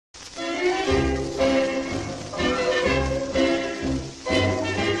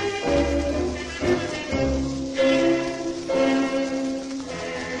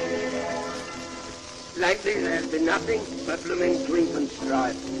nothing but blooming grief and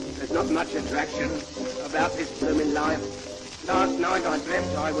strife. There's not much attraction about this blooming life. Last night I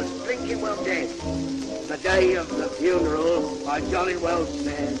dreamt I was drinking well dead. The day of the funeral I jolly well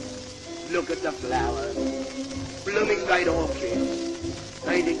said, look at the flowers, blooming great orchids,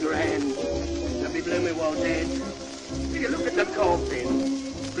 ain't it grand to be blooming well dead? You look at the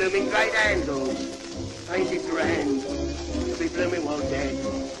coffin, blooming great handles, ain't it grand to be blooming well dead?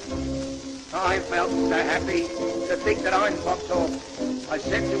 I felt so happy to think that I'd popped off. I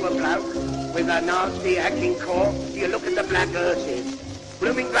said to a bloke with a nasty hacking cough, you look at the black hearses,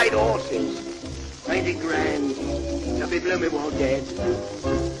 blooming great horses, ain't it grand to be blooming well dead?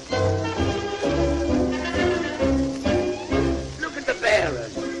 Look at the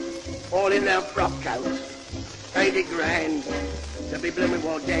bearers, all in their frock coats, ain't it grand to be blooming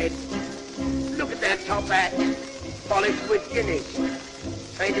well dead? Look at their top hats, polished with guineas,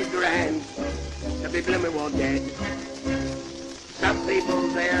 ain't it grand to be blooming well dead? Some people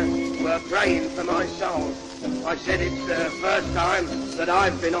there were praying for my soul. I said it's the first time that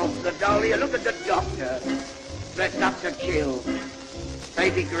I've been off the dole. You look at the doctor, dressed up to kill,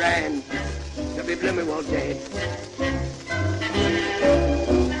 ain't it grand to be blooming well dead?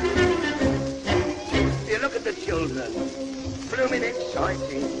 You look at the children, blooming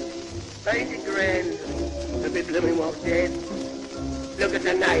exciting, ain't it grand to be blooming well dead? Look at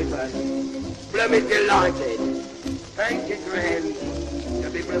the neighbours, blooming delighted, ain't it grand to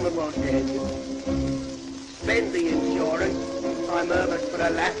be blooming well dead? Spend the insurance, I'm nervous for a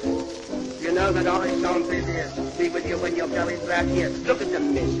laugh. You know that I shan't be with you when you're going back here. Look at the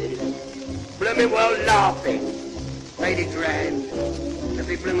missus, blooming well laughing, ain't it grand to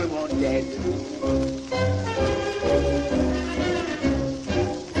be blooming well dead?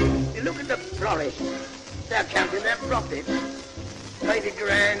 You look at the florists, they're counting their profits, ain't it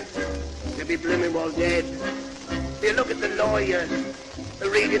grand to be blooming well dead? You look at the lawyers,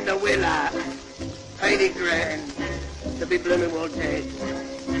 they're reading the will out, ain't it grand to be blooming well dead?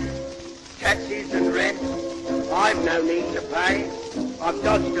 Taxis and rent, I've no need to pay. I've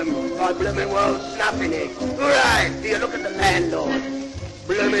dodged them by blooming well snuffing it. Hooray! Do you look at the landlord,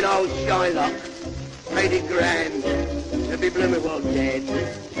 blooming old Shylock, ain't it grand to be blooming well dead?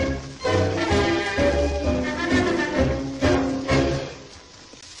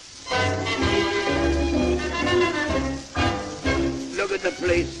 Look at the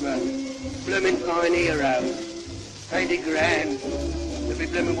policeman, blooming fine hero, ain't it grand to be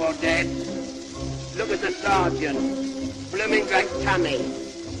blooming well dead? Look at the sergeant, blooming great tummy,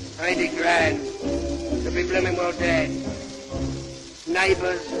 ain't it grand to be blooming well dead?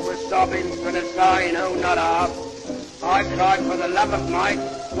 Neighbours were sobbing and a sighing, oh not half. I cried for the love of Mike,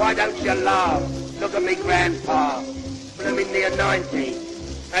 why don't you laugh? Look at me grandpa, blooming near 90,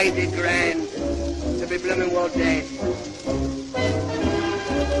 ain't it grand to be blooming well dead?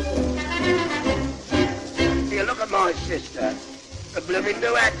 You look at my sister, a blooming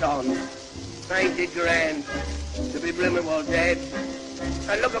new hat on, ain't it grand to be blooming well dead?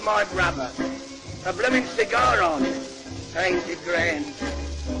 And look at my brother, a blooming cigar on, ain't it grand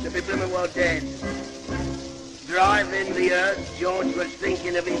to be blooming well dead? Driving the earth, George was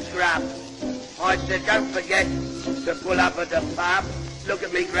thinking of his grub. I said, don't forget to pull up at the pub. Look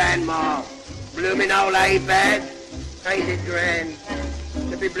at me grandma, blooming old hay bag, ain't it grand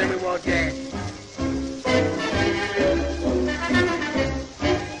to be blooming well dead?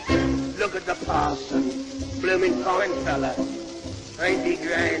 Look at the parson, blooming fine fella, ain't he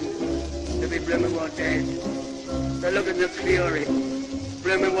grand to be blooming well dead? And look at the curate,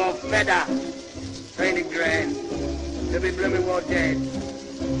 blooming well fed up, ain't it grand to be blooming well dead?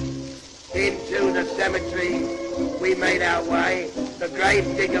 Into the cemetery we made our way. The grave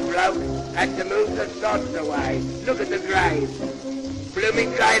digger bloke had to move the sods away. Look at the grave, blooming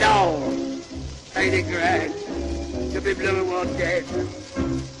great hole, ain't it grand to be blooming well dead?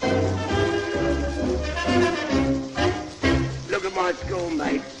 Look at my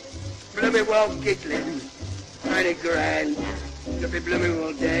schoolmates, blooming well giggling, ain't it grand to be blooming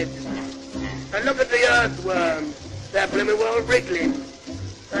well dead? And look at the earthworms, they're blooming well wriggling,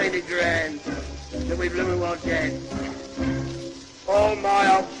 ain't it grand to be blooming well dead? All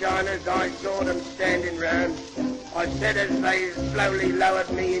my old shiners, I saw them standing round. I said as they slowly lowered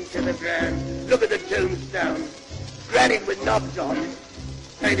me into the ground, look at the tombstone, granite with knobs on,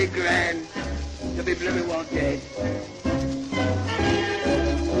 ain't it grand to be blooming well dead?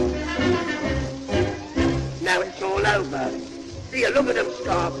 Now it's all over. Do you look at them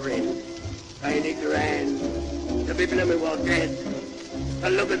scarfing, ain't it grand to be blooming well dead?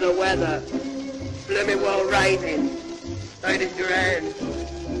 And look at the weather, blooming well raining, ain't it grand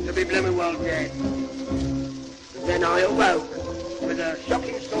to be blooming well dead? Then when I awoke with a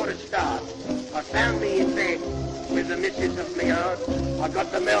shocking sort of start. I found me in bed with the missus of me heart. I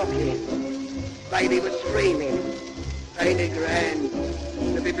got the milk in. Baby was screaming. Ain't it grand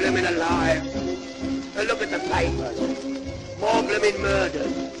to be blooming alive? And look at the papers. More blooming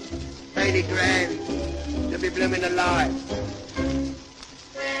murders. Ain't it grand to be blooming alive?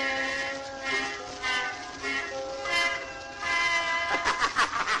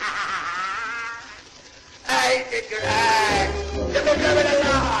 Ain't it grand to be blooming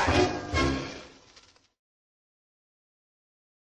alive?